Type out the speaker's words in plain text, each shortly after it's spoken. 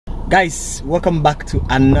Guys, welcome back to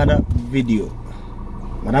another video.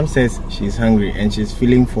 Madam says she's hungry and she's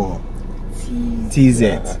feeling for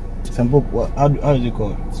TZ. Some book, how is it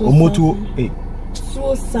called?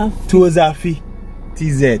 TUOZAFI.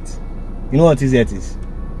 TZ. You know what TZ is?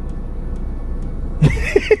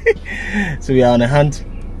 So we are on a hunt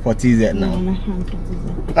for TZ now.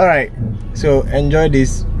 Alright, so enjoy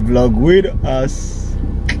this vlog with us.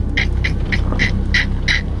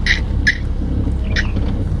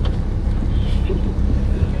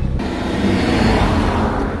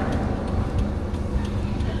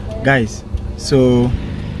 Guys, so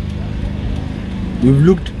we've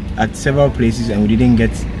looked at several places and we didn't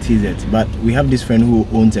get TZ, but we have this friend who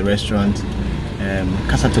owns a restaurant,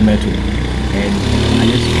 Casa Tomato, and I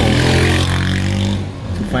just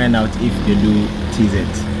called to find out if they do TZ,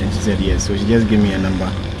 and she said yes. So she just gave me a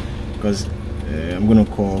number because I'm gonna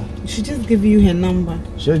call. She just give you her number.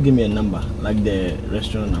 She just give me a number, like the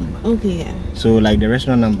restaurant number. Okay, yeah. So like the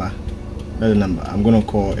restaurant number, that's the number. I'm gonna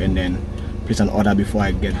call and then place an order before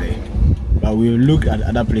I get there. But we look at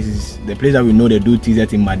other places. The place that we know they do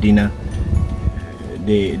TZ in Medina,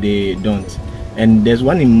 they don't. And there's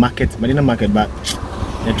one in Medina Market, but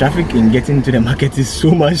the traffic in getting to the market is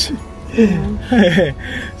so much.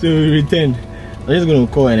 So we returned. I'm just gonna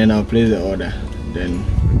call and then I'll place the order. Then.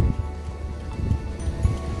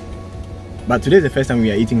 But today is the first time we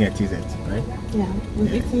are eating her TZ, right? Yeah,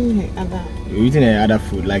 we're eating her other. We're eating her other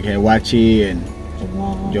food like her wachi and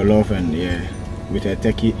jollof and yeah, with a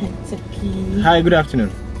turkey. Hi, good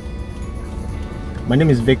afternoon. My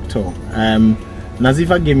name is Victor.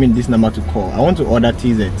 Nazifa gave me this number to call. I want to order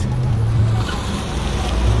TZ.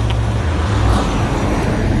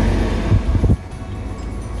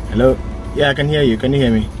 Hello? Yeah, I can hear you. Can you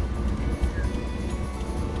hear me?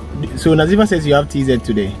 So Nazifa says you have TZ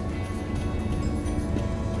today.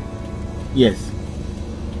 Yes.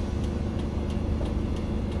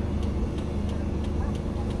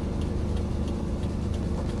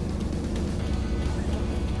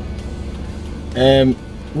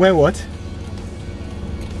 Where what?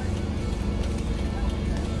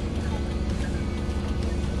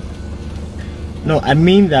 No, I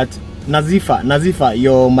mean that Nazifa,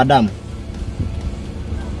 your madam.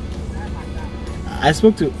 I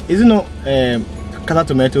spoke to, is it not Casa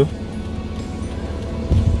Tomato?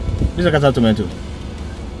 This is Casa Tomato.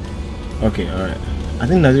 Okay, alright. I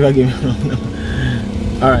think Nazifa gave me a wrong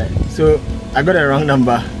number. Alright, so I got a wrong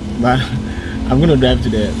number, but I'm gonna drive to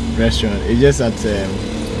the restaurant. It's just at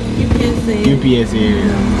UPS area. So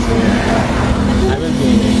yeah, I haven't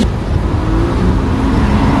been there.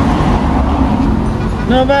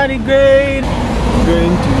 Nobody great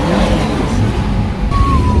going to UPS.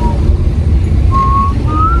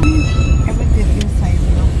 Everything inside,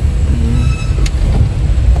 you know.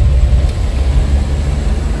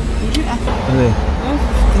 Did you ask? Okay.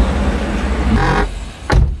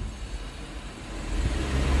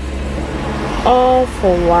 All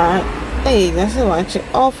for what? Hey, that's it. Actually,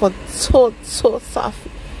 all for TUOZAFI.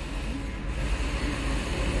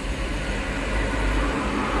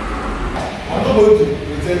 I'm not going to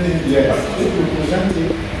present it yet. If you present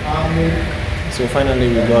it, so finally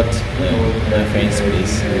we got my friend's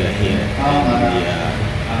place. We are here.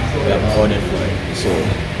 We have ordered for it. So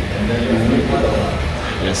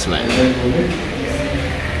just like we are waiting for it.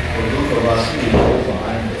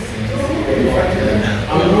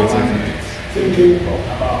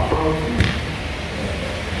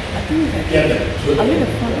 I think the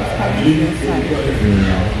phone is coming inside.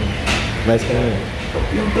 Where's coming?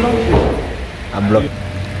 You block it. I blocked.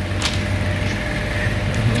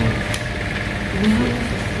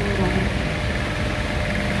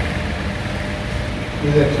 the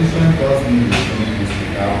electrician tells me to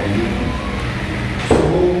speak out.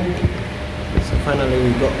 So finally we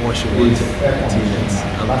got what she wanted.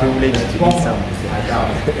 I'm privileged to eat some.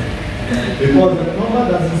 Because the number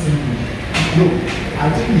doesn't seem to. No, I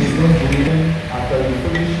think he's going to even after you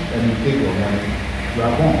finish and you take your money, you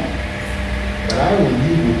are gone. But I will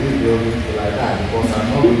live with this building like that because I'm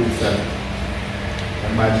not going to sell it.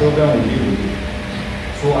 And my children will live with it.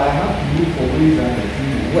 So I have to look for ways that the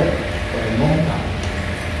thing will work for a long time.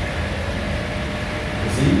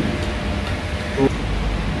 You see? So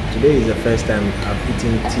today is the first time I've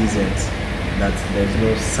eaten TZ that there's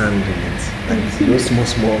no sand in it. Like those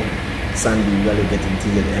small sand you usually get in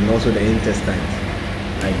TZ, and also the intestines,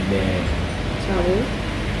 like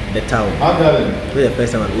the towel. This is the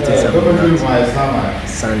first time I'm eating something without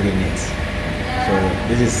sand in it. So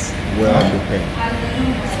this is well prepared.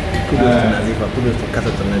 Kudos to Nazifa, kudos to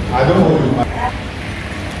Casa Tomato. I don't know.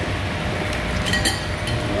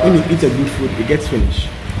 When you eat a good food, it gets finished.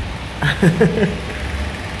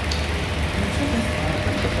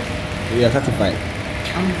 We are certified.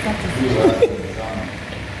 I'm satisfied.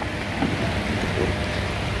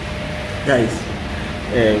 Guys,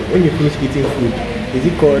 when you finish eating food, is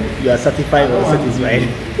it called you are certified or satisfied?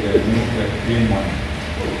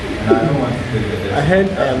 I heard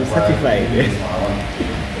I am certified.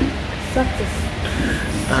 Satisfied.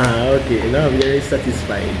 Ah, okay. Now I'm very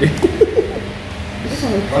satisfied.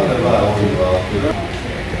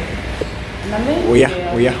 Oh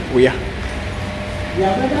yeah, oh yeah, oh yeah.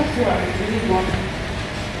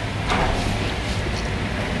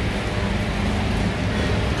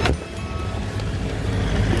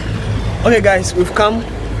 Okay guys, we've come,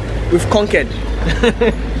 we've conquered.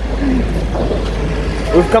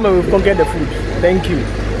 We've come and we've conquered the food. Thank you.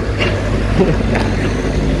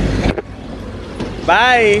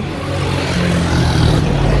 Bye.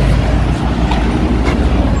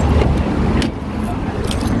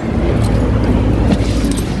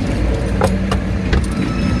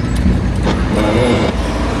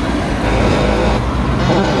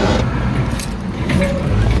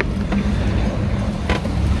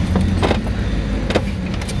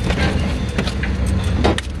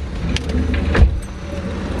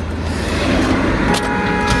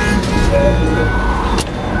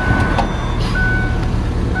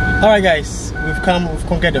 Alright guys, we've come, we've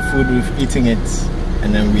conquered the food, we've eaten it,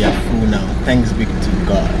 and then we are full now. Thanks be to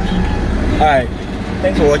God. Alright,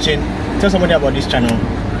 thanks for watching. Tell somebody about this channel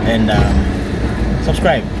and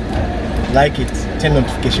subscribe, like it, turn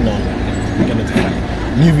notification on, get notified.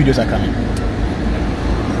 New videos are coming.